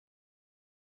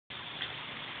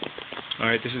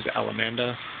Alright, this is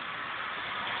allamanda.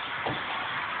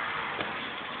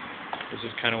 This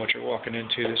is kind of what you're walking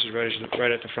into. This is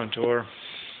right at the front door.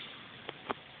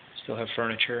 Still have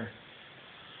furniture.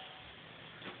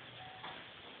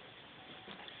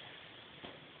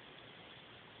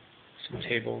 Some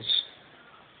tables.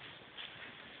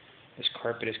 This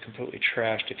carpet is completely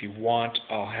trashed. If you want,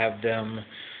 I'll have them,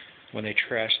 when they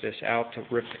trash this out, to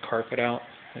rip the carpet out.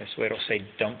 This way it'll say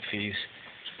dump fees.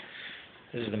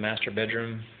 This is the master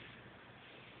bedroom.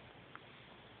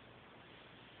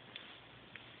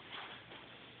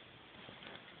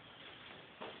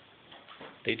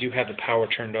 They do have the power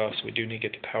turned off, so we do need to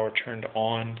get the power turned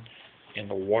on and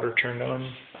the water turned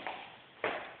on.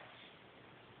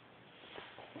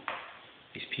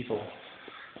 These people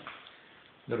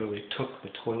literally took the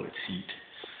toilet seat.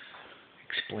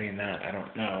 Explain that, I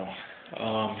don't know.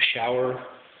 Shower,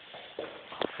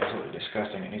 absolutely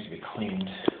disgusting. It needs to be cleaned.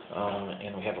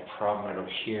 And we have a problem right over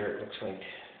here. It looks like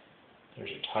there's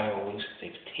a tile loose that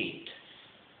they've taped.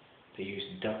 They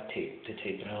used duct tape to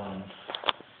tape it on.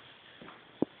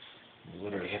 We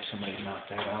literally have somebody knock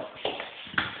that out.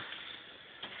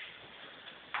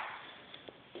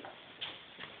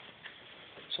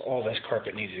 So all this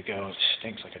carpet needs to go. It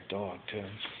stinks like a dog, too.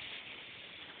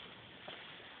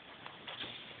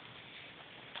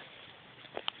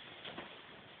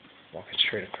 Walking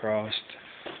straight across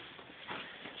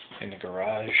in the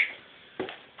garage.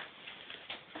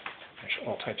 There's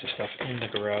all types of stuff in the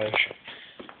garage.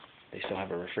 They still have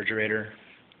a refrigerator.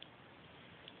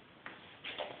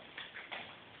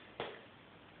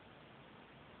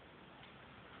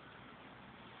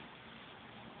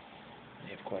 They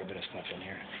have quite a bit of stuff in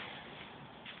here.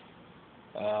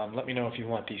 Let me know if you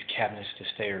want these cabinets to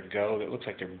stay or go. It looks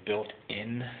like they're built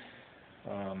in,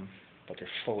 but they're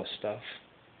full of stuff.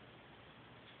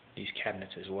 These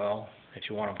cabinets as well. If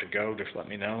you want them to go, just let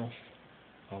me know.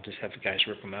 I'll just have the guys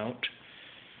rip them out.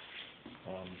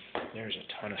 There's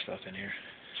a ton of stuff in here.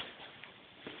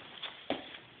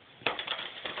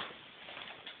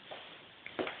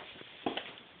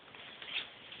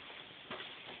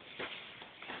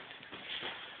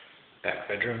 Back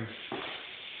bedroom.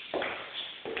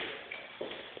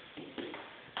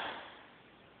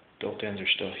 Built-ins are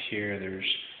still here. There's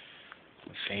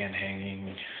a fan hanging,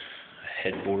 a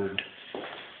headboard.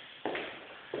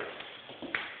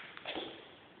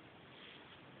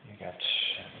 You got,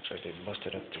 looks like they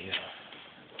busted up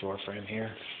the door frame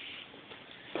here.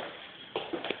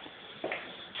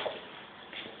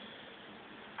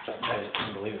 That is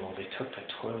unbelievable. They took the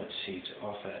toilet seats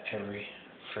off of every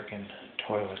frickin'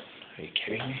 toilet. Are you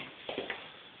kidding me?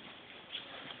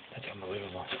 That's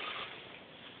unbelievable.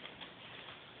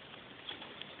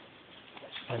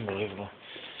 Unbelievable.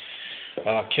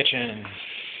 Kitchen.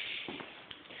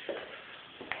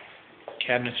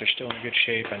 Cabinets are still in good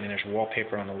shape. I mean, there's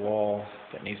wallpaper on the wall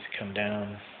that needs to come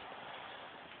down.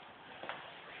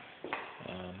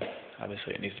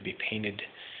 Obviously, it needs to be painted.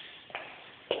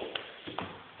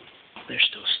 There's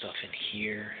still stuff in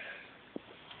here.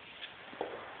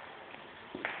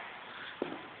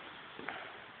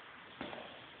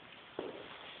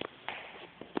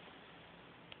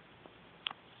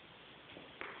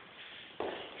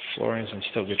 Flooring's in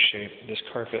still good shape. This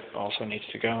carpet also needs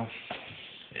to go.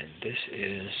 And this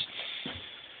is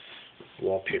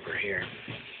wallpaper here.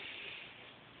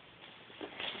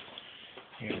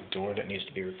 Here's a door that needs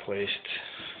to be replaced.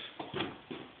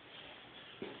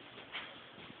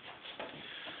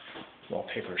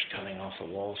 Wallpaper's coming off the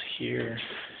walls here.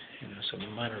 And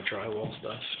some minor drywall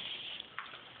stuff.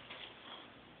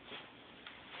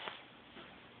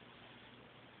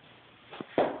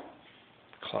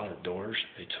 Closet doors.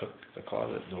 They took the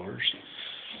closet doors.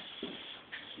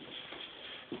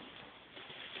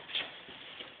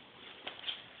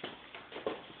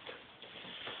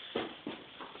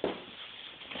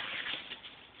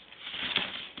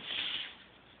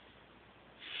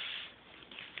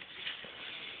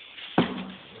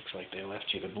 Looks like they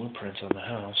left you the blueprints on the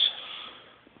house.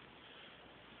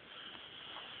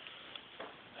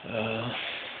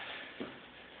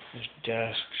 There's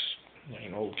desks. There's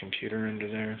an old computer under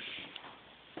there.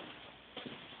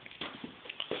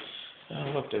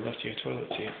 Oh, look, they left you a toilet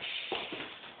seat.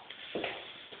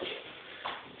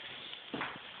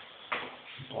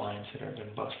 Blinds that have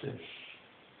been busted.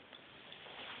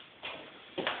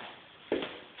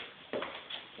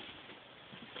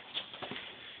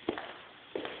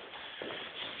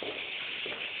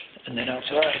 And then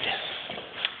outside.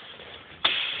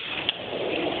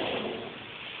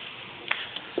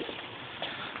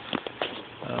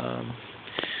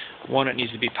 One, it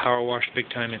needs to be power washed big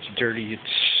time. It's dirty. It's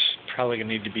probably going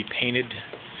to need to be painted.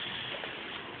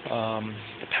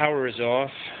 The power is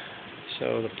off,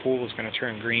 so the pool is going to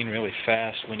turn green really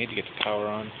fast. We need to get the power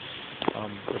on.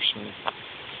 There's some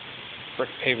brick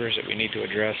pavers that we need to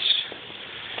address.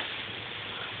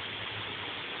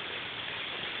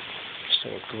 So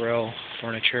a grill,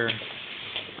 furniture.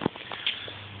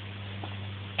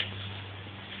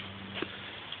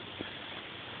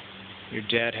 Your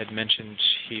dad had mentioned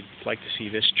he'd like to see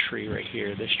this tree right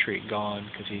here, this tree gone,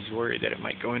 because he's worried that it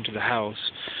might go into the house.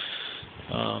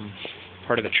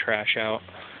 Part of the trash out.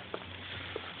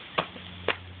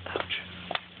 Ouch.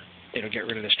 It'll get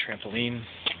rid of this trampoline.